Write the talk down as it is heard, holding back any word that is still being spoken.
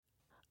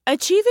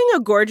Achieving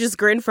a gorgeous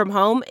grin from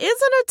home isn't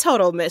a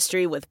total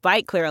mystery with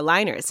Byte Clear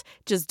aligners.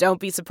 Just don't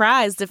be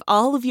surprised if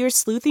all of your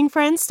sleuthing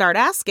friends start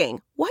asking,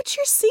 "What's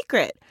your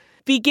secret?"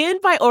 Begin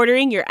by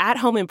ordering your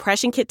at-home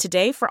impression kit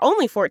today for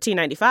only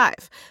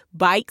 $14.95.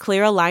 Byte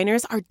Clear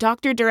aligners are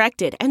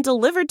doctor-directed and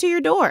delivered to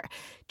your door.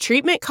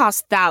 Treatment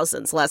costs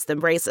thousands less than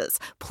braces.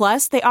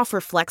 Plus, they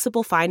offer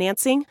flexible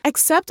financing,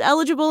 accept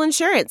eligible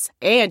insurance,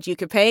 and you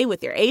can pay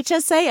with your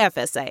HSA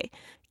FSA.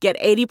 Get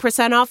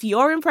 80% off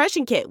your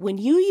impression kit when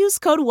you use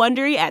code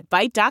WONDERY at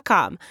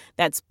Byte.com.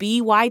 That's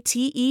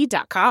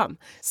BYTE.com.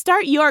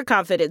 Start your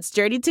confidence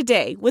journey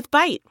today with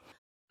Byte.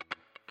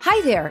 Hi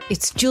there,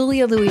 it's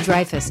Julia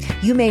Louis-Dreyfus.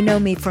 You may know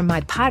me from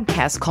my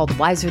podcast called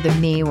Wiser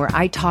Than Me, where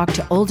I talk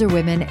to older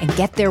women and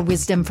get their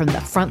wisdom from the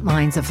front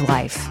lines of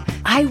life.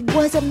 I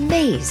was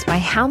amazed by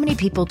how many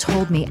people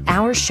told me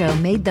our show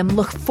made them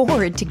look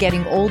forward to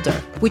getting older,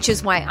 which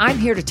is why I'm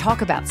here to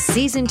talk about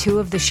season 2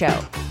 of the show.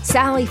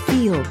 Sally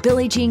Field,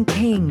 Billie Jean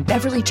King,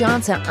 Beverly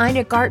Johnson,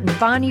 Ina Garten,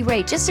 Bonnie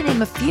Raitt, just to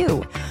name a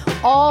few.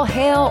 All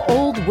hail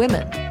old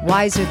women.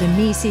 Wiser Than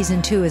Me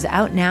season 2 is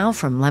out now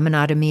from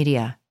Lemonada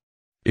Media.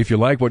 If you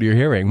like what you're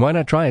hearing, why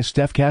not try a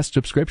StephCast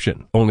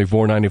subscription? Only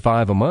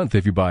 $4.95 a month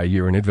if you buy a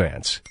year in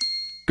advance.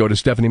 Go to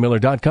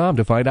StephanieMiller.com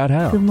to find out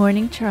how. Good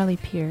morning, Charlie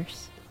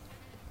Pierce.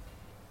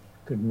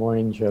 Good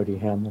morning, Jody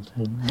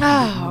Hamilton.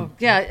 Oh,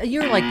 yeah,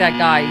 you're like that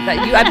guy.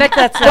 I bet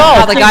that's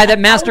how the guy that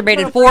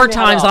masturbated 4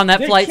 times on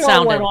that flight sounded. This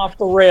show went off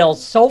the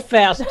rails so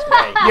fast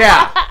today.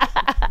 Yeah.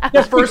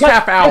 The first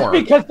half hour.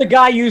 Just because the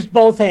guy used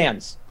both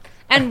hands.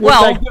 And,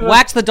 well,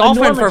 wax the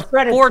dolphin for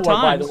 4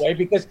 times. By the way,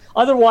 because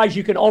otherwise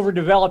you can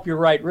overdevelop your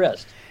right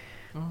wrist.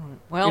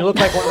 Well, you look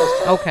like one of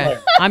those. Okay,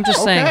 I'm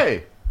just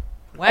saying.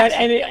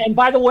 And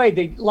by the way,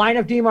 the line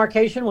of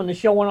demarcation when the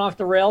show went off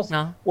the rails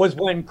was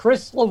when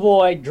Chris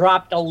Lavoie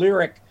dropped a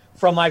lyric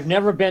from "I've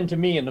Never Been to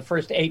Me" in the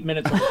first 8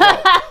 minutes of the show.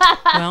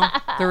 Well,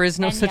 there is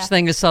no such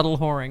thing as subtle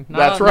whoring.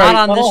 That's right.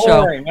 Not on this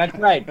show. Whoring, that's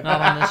right.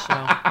 Not on this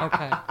show.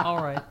 Okay,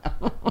 all right.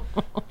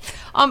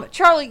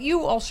 Charlie,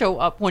 you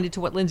also pointed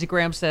to what Lindsey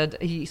Graham said.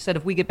 He said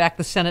if we get back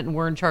the Senate and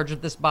we're in charge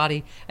of this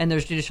body and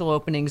there's judicial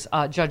openings,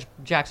 Judge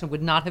Jackson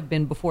would not have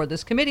been before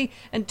this committee.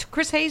 And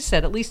Chris Hayes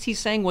said, at least he's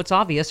saying what's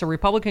obvious, a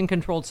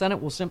Republican-controlled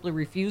Senate will simply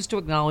refuse to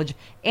acknowledge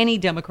any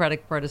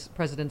Democratic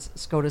president's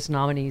SCOTUS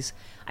nominees.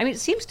 I mean, it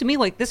seems to me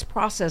like this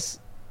process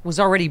was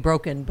already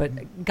broken, but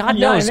God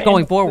knows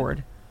going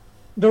forward.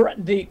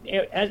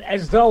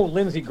 As though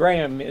Lindsey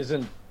Graham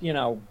isn't,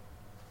 a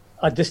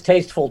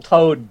distasteful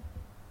toad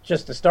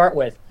just to start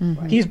with.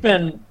 Mm-hmm. He's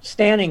been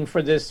standing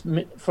for this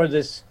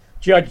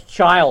Judge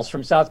Childs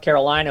from South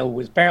Carolina, who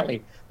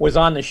apparently was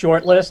on the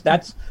short list.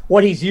 That's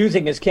what he's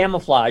using as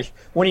camouflage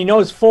when he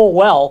knows full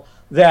well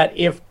that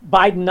if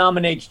Biden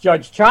nominates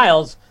Judge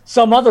Childs,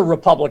 some other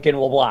Republican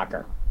will block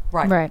her.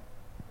 Right.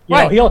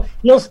 He'll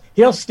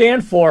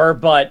stand for her,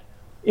 but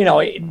the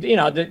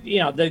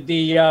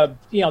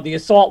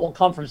assault will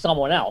come from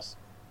someone else.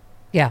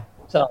 Yeah.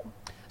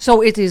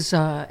 So it is,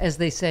 as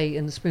they say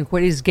in the Supreme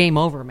Court, it is game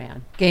over,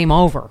 man. Game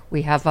over.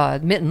 We have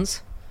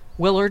Mittens,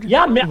 Willard,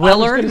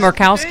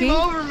 Murkowski. Game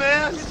over,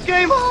 man. It's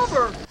game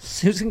over.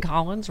 Susan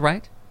Collins,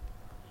 right?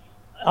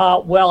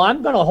 Well,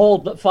 I'm going to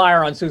hold the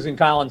fire on Susan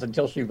Collins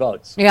until she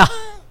votes. Yeah.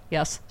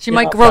 Yes. She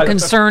might grow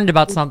concerned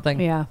about something.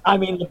 Yeah. I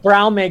mean, the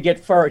brow may get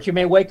furrowed. She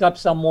may wake up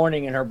some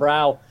morning and her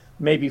brow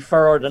may be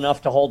furrowed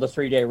enough to hold a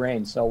 3-day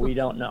reign, so we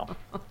don't know.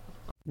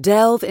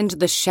 Delve into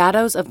the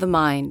shadows of the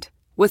mind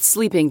with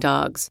Sleeping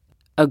Dogs,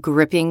 a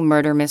gripping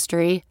murder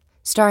mystery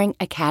starring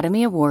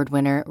Academy Award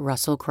winner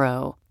Russell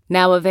Crowe.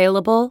 Now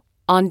available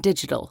on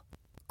digital.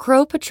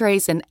 Crowe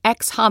portrays an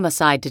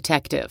ex-homicide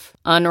detective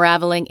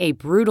unraveling a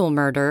brutal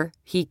murder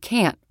he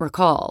can't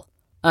recall.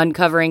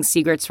 Uncovering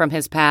secrets from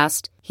his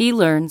past, he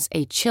learns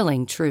a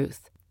chilling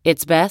truth.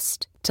 It's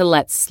best to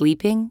let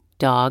sleeping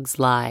dogs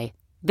lie.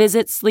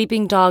 Visit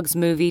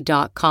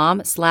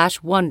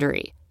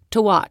sleepingdogsmovie.com/Wondery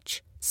to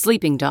watch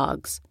Sleeping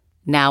Dogs,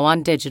 now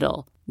on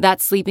digital.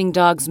 That's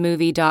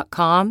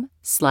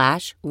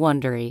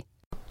sleepingdogsmovie.com/Wondery.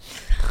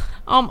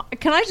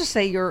 Can I just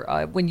say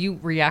when you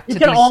react to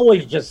these... You can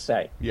always just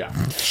say. Yeah.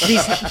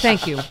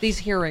 Thank you. These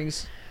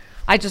hearings.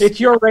 It's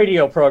your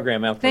radio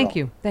program, after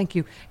all. Thank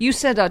you. You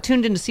said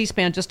tuned into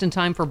C-SPAN just in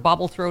time for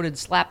bobble-throated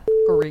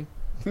slap-curry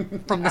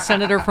from the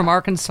senator from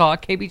Arkansas.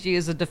 KBG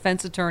is a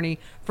defense attorney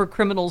for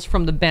criminals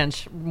from the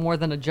bench, more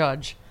than a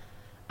judge.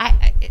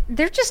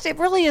 It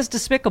really is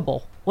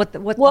despicable.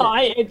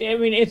 I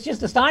mean, it's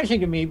just astonishing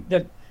to me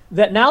that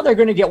now they're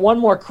going to get one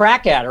more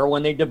crack at her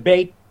when they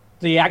debate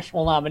the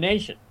actual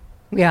nomination.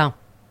 Yeah.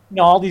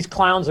 All these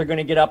clowns are going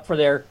to get up for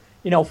their,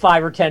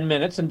 5 or 10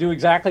 minutes and do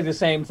exactly the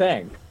same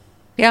thing.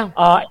 Yeah.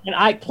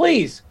 And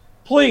please,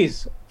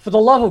 for the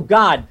love of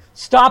God,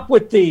 stop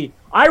with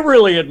I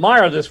really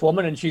admire this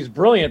woman and she's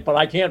brilliant, but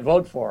I can't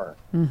vote for her.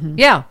 Mm-hmm.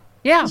 Yeah.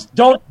 Just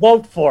don't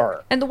vote for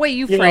her. And the way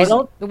you phrased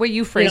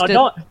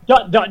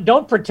it.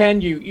 Don't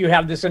pretend you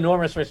have this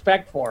enormous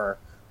respect for her,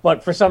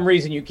 but for some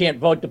reason you can't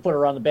vote to put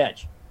her on the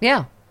bench.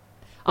 Yeah.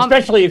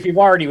 Especially if you've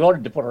already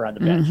voted to put her on the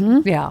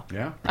bench. Yeah.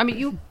 Yeah. I mean,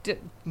 you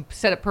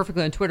said it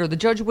perfectly on Twitter. The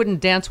judge wouldn't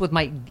dance with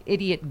my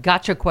idiot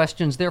gotcha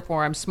questions,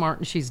 therefore I'm smart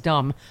and she's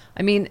dumb.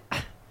 I mean,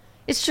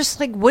 it's just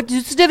like, what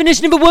is the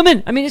definition of a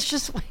woman? I mean, it's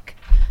just like,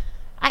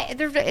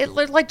 they're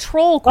like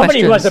troll questions.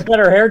 Somebody who has a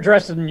better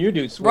hairdresser than you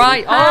do, sweetie.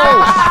 Right. Oh,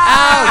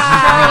 ouch.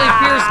 Charlie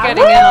Pierce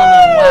getting in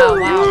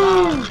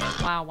on that.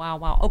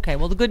 Wow. Okay,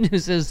 well, the good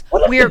news is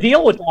What is the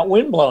deal with that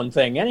windblown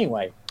thing,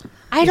 anyway?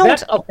 I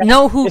don't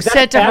know who Is that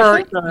said to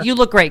her, fashion, or- "You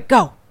look great.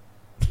 Go."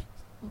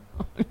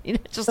 I mean,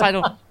 it's just I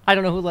don't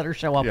know who let her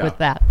show up with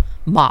that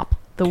mop.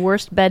 The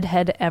worst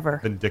bedhead ever.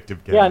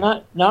 Vindictive game.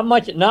 Yeah, not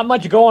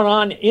much going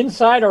on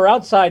inside or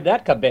outside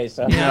that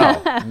cabeza. No,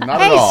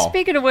 not Hey, at all.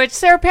 speaking of which,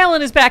 Sarah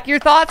Palin is back. Your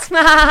thoughts?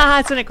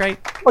 Isn't it great?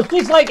 Well,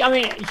 she's like, I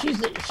mean,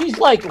 she's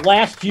like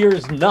last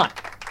year's nut.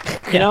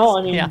 You know,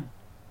 I mean,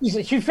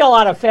 she fell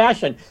out of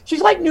fashion.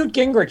 She's like Newt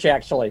Gingrich,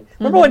 actually.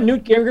 Remember when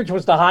Newt Gingrich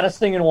was the hottest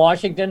thing in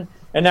Washington,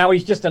 and now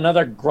he's just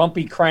another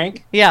grumpy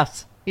crank?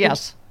 Yes.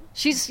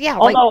 She's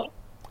like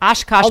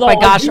Oshkosh although by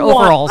gosh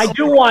overalls. I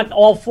do want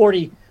all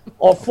 40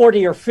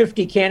 or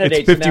 50 candidates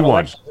in that 51.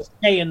 election to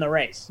stay in the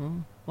race.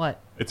 What?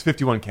 It's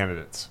 51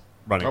 candidates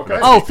running. Okay.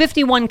 For Oh,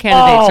 51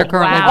 candidates are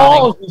currently wow. All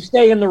running. of them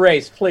stay in the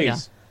race, please. Yeah.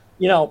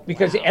 You know,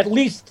 because at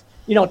least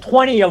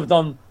 20 of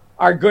them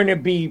are going to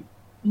be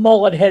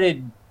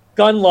mullet-headed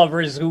gun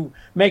lovers who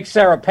make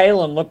Sarah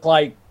Palin look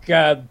like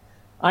I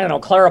don't know,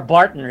 Clara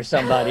Barton or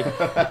somebody.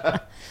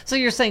 So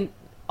you're saying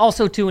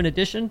also two in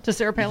addition to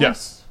Sarah Palin?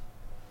 Yes.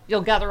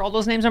 You'll gather all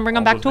those names and bring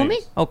them All back those to me?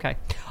 names. Okay.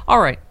 All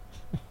right.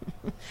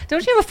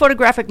 Don't you have a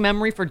photographic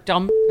memory for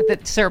dumb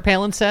that Sarah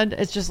Palin said?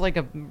 It's just like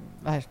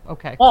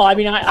okay. Well, I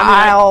mean,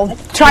 I'll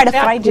try to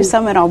find you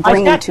some and I'll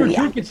bring them to I sat through you.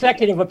 2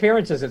 consecutive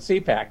appearances at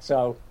CPAC,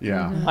 so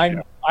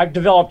Yeah. I've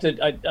developed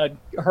a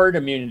herd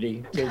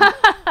immunity to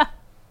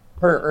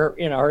her.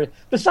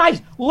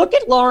 Besides, look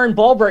at Lauren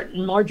Boebert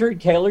and Marjorie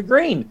Taylor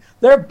Greene.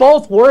 They're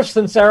both worse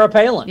than Sarah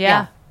Palin.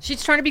 Yeah.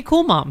 She's trying to be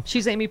cool mom.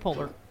 She's Amy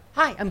Poehler.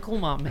 Hi, I'm cool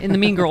mom in the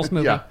Mean Girls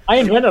movie. Yeah. I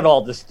invented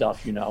all this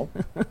stuff,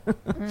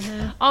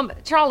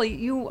 Charlie,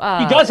 you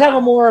He does have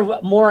a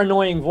more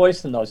annoying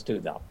voice than those two,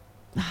 though.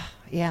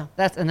 yeah,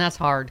 that's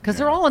hard because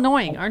they're all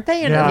annoying, aren't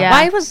they? And Yeah.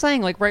 I was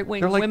saying like right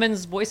wing They're like-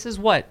 women's voices.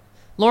 What?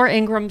 Laura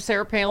Ingraham,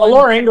 Sarah Palin. Well,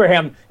 Laura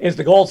Ingraham is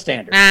the gold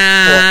standard.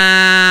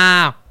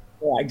 Ah.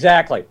 Yeah,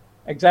 exactly.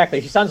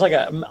 She sounds like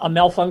a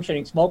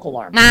malfunctioning smoke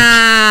alarm.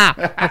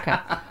 Okay.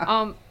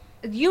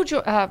 You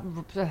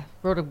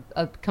wrote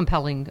a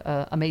compelling,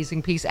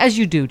 amazing piece, as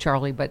you do,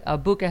 Charlie, but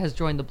Buka has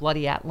joined the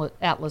Bloody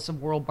Atlas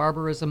of World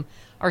Barbarism.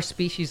 Our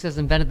species has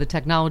invented the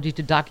technology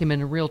to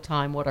document in real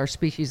time what our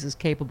species is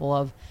capable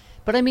of.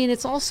 But, I mean,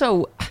 it's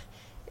also...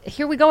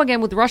 Here we go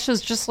again with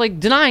Russia's just like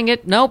denying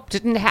it. Nope,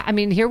 didn't.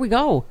 Here we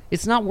go.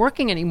 It's not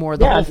working anymore.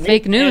 The whole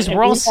fake news.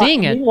 We're all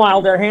seeing it.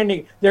 Meanwhile, they're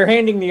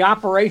handing the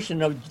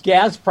operation of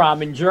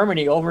Gazprom in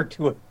Germany over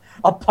to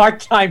a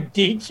part-time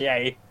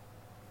DJ.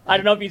 I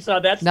don't know if you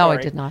saw that story. No, I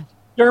did not.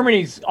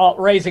 Germany's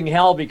raising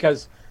hell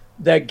because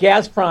the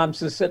Gazprom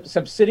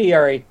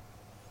subsidiary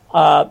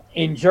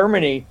in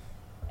Germany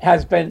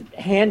has been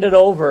handed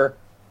over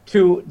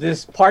to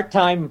this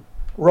part-time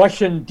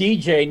Russian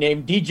DJ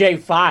named DJ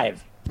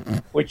 5.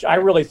 Which I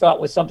really thought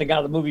was something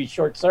out of the movie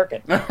Short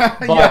Circuit.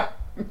 But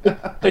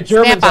the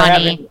Germans are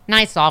having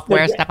nice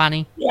software,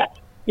 Stefani.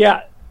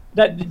 Yeah.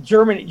 That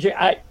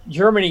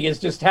Germany is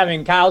just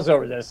having cows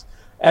over this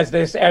as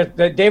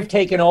they've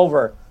taken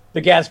over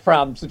the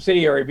Gazprom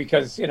subsidiary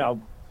because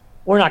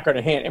we're not going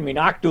to hand. I mean,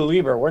 Achtung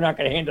Lieber, we're not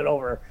going to hand it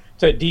over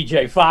to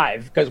DJ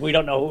 5 because we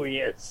don't know who he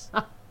is.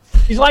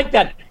 He's like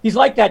that. He's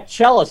like that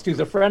cellist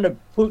who's a friend of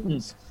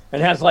Putin's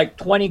and has like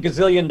 $20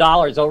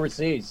 gazillion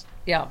overseas.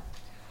 Yeah.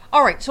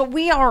 All right, so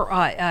we are,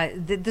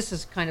 this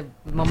is kind of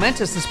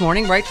momentous this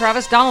morning, right,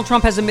 Travis? Donald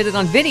Trump has admitted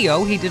on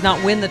video he did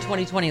not win the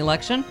 2020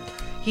 election.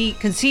 He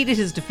conceded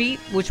his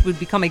defeat, which would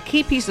become a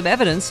key piece of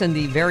evidence in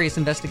the various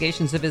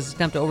investigations of his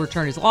attempt to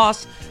overturn his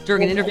loss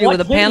during an interview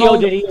with a panel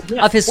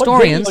of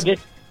historians.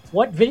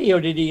 What video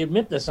did he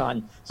admit this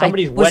on?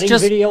 Somebody's wedding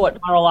video at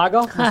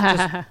Mar-a-Lago?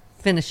 Just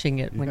finishing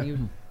it when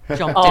you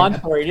jumped in. I'm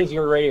sorry, it is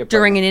your radio program.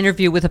 During an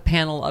interview with a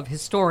panel of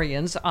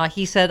historians,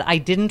 he said, I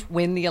didn't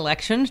win the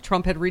election.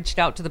 Trump had reached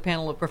out to the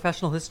panel of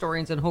professional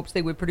historians in hopes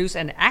they would produce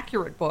an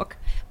accurate book.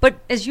 But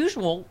as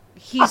usual,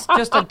 he's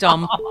just a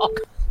dumb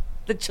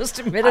that just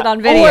admitted on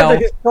video.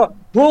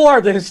 Who are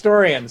the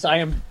historians? I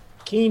am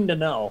keen to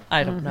know.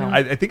 I don't know.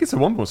 I think it's the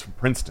one was from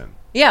Princeton.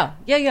 Yeah.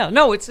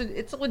 No, it's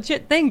a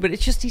legit thing, but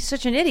it's just he's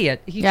such an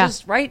idiot. He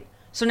just, right?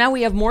 So now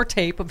we have more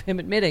tape of him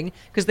admitting,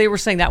 because they were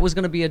saying that was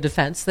going to be a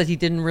defense, that he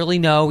didn't really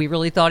know. He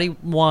really thought he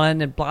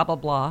won and blah, blah,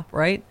 blah,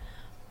 right?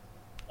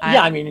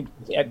 Yeah, I mean,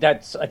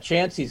 that's a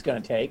chance he's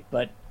going to take,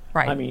 but,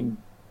 right. I mean,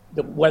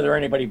 whether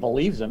anybody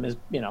believes him is,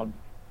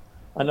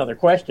 another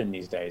question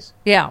these days.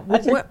 Yeah.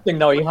 That's interesting,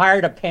 though. He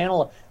hired a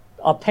panel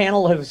of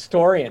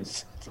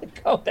historians to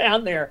go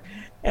down there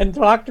and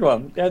talk to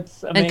him.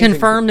 That's amazing. And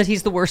confirm that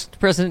he's the worst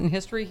president in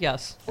history?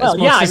 Yes. Well,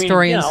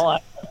 historians.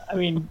 I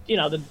mean,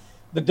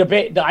 the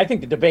debate. I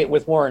think the debate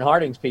with Warren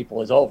Harding's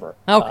people is over.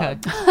 Okay.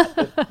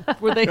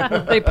 Were they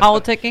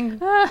politicking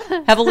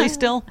heavily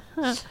still?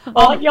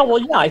 Yeah. Well,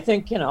 yeah. I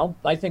think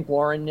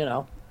Warren.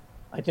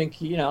 I think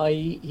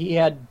he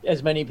had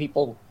as many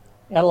people.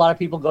 Had a lot of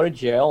people go to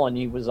jail, and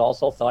he was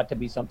also thought to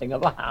be something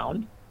of a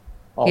hound,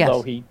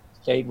 although he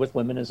stayed with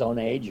women his own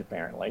age,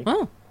 apparently,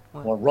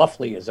 or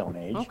roughly his own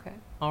age. Okay.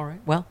 All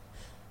right. Well,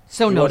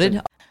 so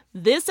noted.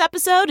 This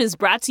episode is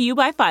brought to you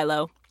by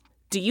Philo.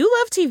 Do you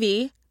love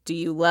TV? Do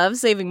you love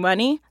saving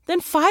money? Then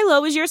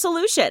Philo is your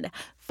solution.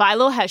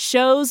 Philo has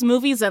shows,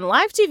 movies, and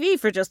live TV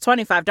for just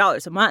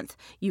 $25 a month.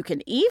 You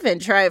can even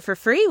try it for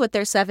free with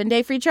their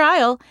 7-day free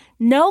trial.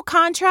 No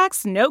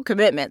contracts, no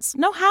commitments,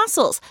 no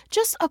hassles.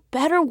 Just a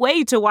better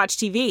way to watch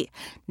TV.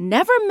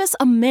 Never miss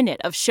a minute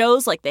of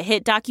shows like the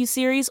hit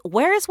docuseries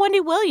Where is Wendy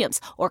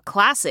Williams? Or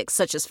classics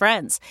such as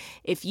Friends.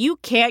 If you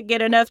can't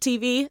get enough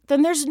TV,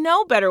 then there's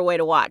no better way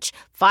to watch.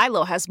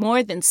 Philo has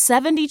more than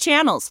 70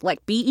 channels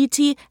like BET,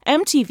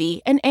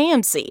 MTV, and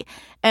AMC.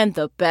 And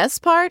the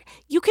best part?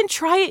 You can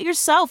try it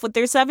yourself with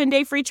their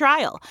 7-day free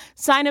trial.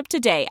 Sign up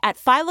today at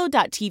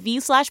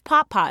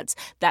philo.tv/poppods.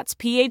 That's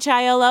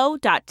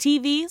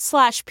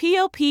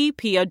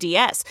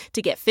philo.tv/POPPODS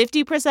to get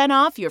 50%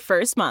 off your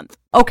first month.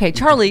 Okay,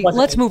 Charlie,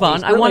 let's move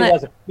on.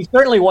 He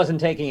certainly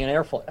wasn't taking an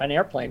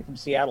airplane from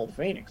Seattle to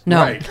Phoenix.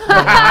 No. Right.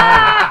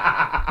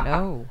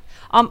 No.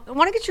 I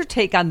want to get your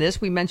take on this.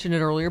 We mentioned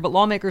it earlier, but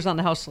lawmakers on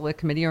the House Select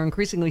Committee are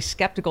increasingly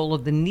skeptical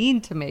of the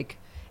need to make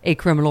a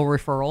criminal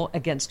referral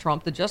against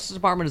Trump. The Justice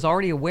Department is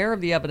already aware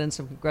of the evidence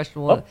of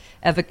congressional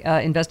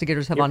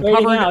investigators have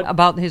uncovered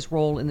about his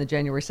role in the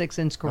January 6th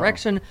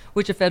insurrection,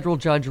 which a federal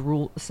judge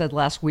said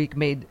last week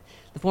made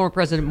the former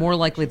president more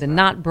likely than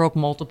not broke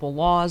multiple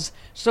laws.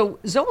 So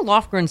Zoe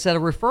Lofgren said a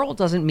referral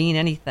doesn't mean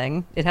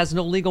anything. It has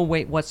no legal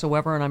weight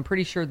whatsoever, and I'm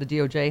pretty sure the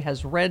DOJ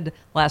has read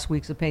last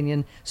week's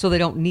opinion, so they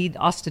don't need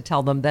us to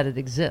tell them that it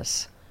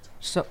exists.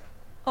 So...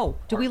 Oh,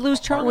 did we lose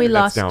Charlie? We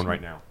lost. Down right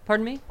now.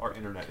 Pardon me? Our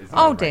internet is down.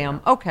 Oh, damn.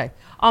 Right now. Okay.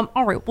 All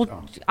right.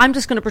 Well, I'm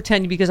just going to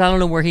pretend because I don't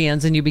know where he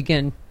ends and you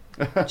begin.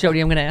 Jody,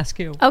 I'm going to ask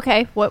you.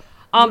 Okay. What?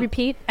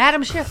 Repeat.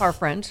 Adam Schiff, our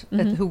friend,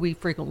 who we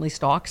frequently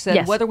stalk,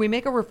 said whether we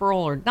make a referral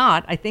or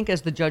not, I think,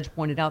 as the judge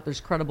pointed out,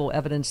 there's credible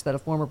evidence that a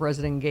former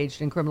president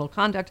engaged in criminal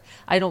conduct.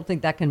 I don't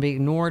think that can be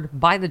ignored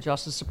by the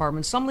Justice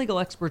Department. Some legal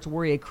experts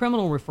worry a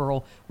criminal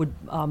referral would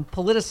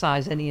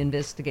politicize any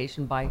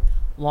investigation by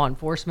law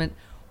enforcement.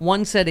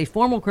 One said a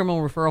formal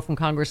criminal referral from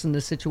Congress in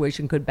this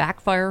situation could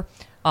backfire.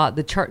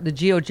 The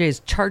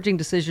DOJ's charging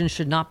decisions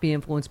should not be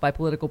influenced by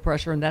political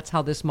pressure, and that's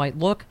how this might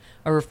look.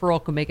 A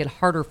referral could make it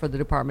harder for the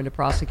department to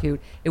prosecute.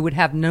 It would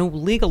have no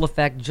legal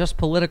effect, just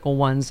political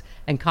ones,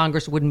 and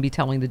Congress wouldn't be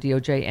telling the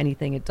DOJ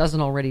anything it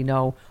doesn't already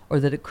know or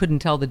that it couldn't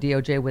tell the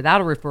DOJ without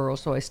a referral,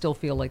 so I still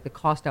feel like the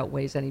cost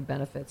outweighs any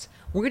benefits.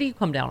 Where do you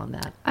come down on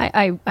that?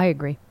 I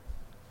agree.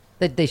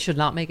 That they should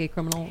not make a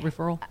criminal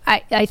referral?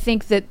 I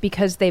think that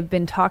because they've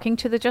been talking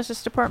to the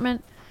Justice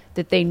Department,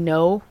 that they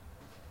know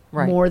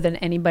more than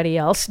anybody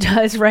else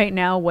does right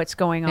now what's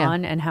going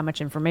on and how much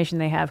information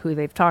they have, who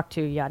they've talked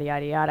to, yada,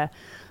 yada, yada,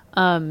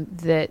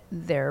 that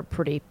they're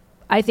pretty...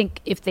 I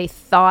think if they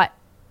thought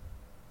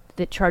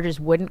that charges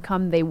wouldn't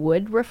come, they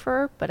would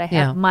refer, but I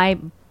have my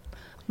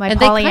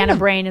Pollyanna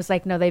brain is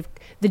like, no, the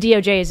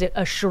DOJ is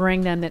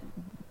assuring them that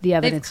the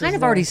evidence They've kind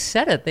of already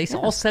said it. They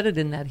all said it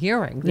in that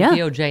hearing. The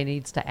DOJ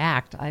needs to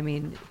act. I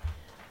mean,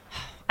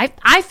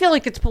 I feel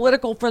like it's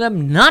political for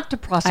them not to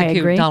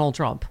prosecute Donald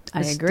Trump.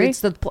 I agree.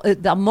 It's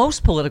the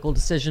most political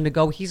decision to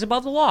go, he's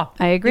above the law.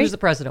 I agree. He's the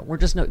president. We're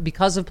just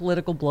because of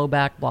political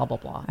blowback, blah, blah,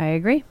 blah. I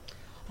agree.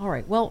 All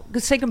right. Well,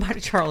 say goodbye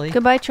to Charlie.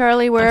 Goodbye,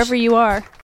 Charlie, wherever you are.